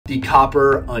the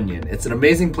Copper Onion. It's an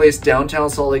amazing place downtown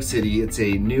Salt Lake City. It's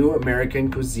a new American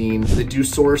cuisine. They do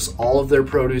source all of their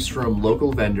produce from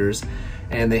local vendors,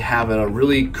 and they have a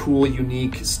really cool,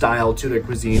 unique style to their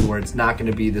cuisine where it's not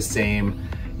gonna be the same,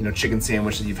 you know, chicken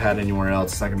sandwich that you've had anywhere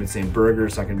else. It's not gonna be the same burger.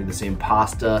 It's not gonna be the same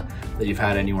pasta that you've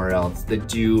had anywhere else. They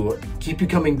do keep you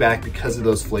coming back because of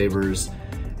those flavors,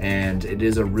 and it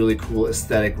is a really cool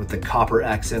aesthetic with the copper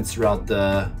accents throughout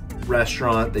the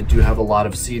restaurant. They do have a lot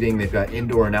of seating. They've got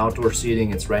indoor and outdoor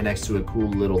seating. It's right next to a cool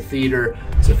little theater.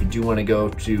 So if you do want to go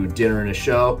to dinner and a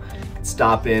show,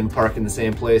 stop in, park in the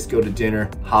same place, go to dinner,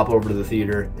 hop over to the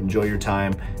theater, enjoy your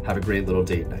time, have a great little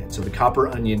date night. So the Copper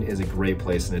Onion is a great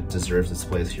place, and it deserves its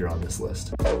place here on this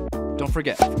list. Don't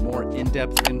forget, for more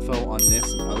in-depth info on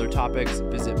this and other topics,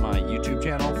 visit my YouTube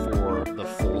channel for the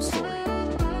full story.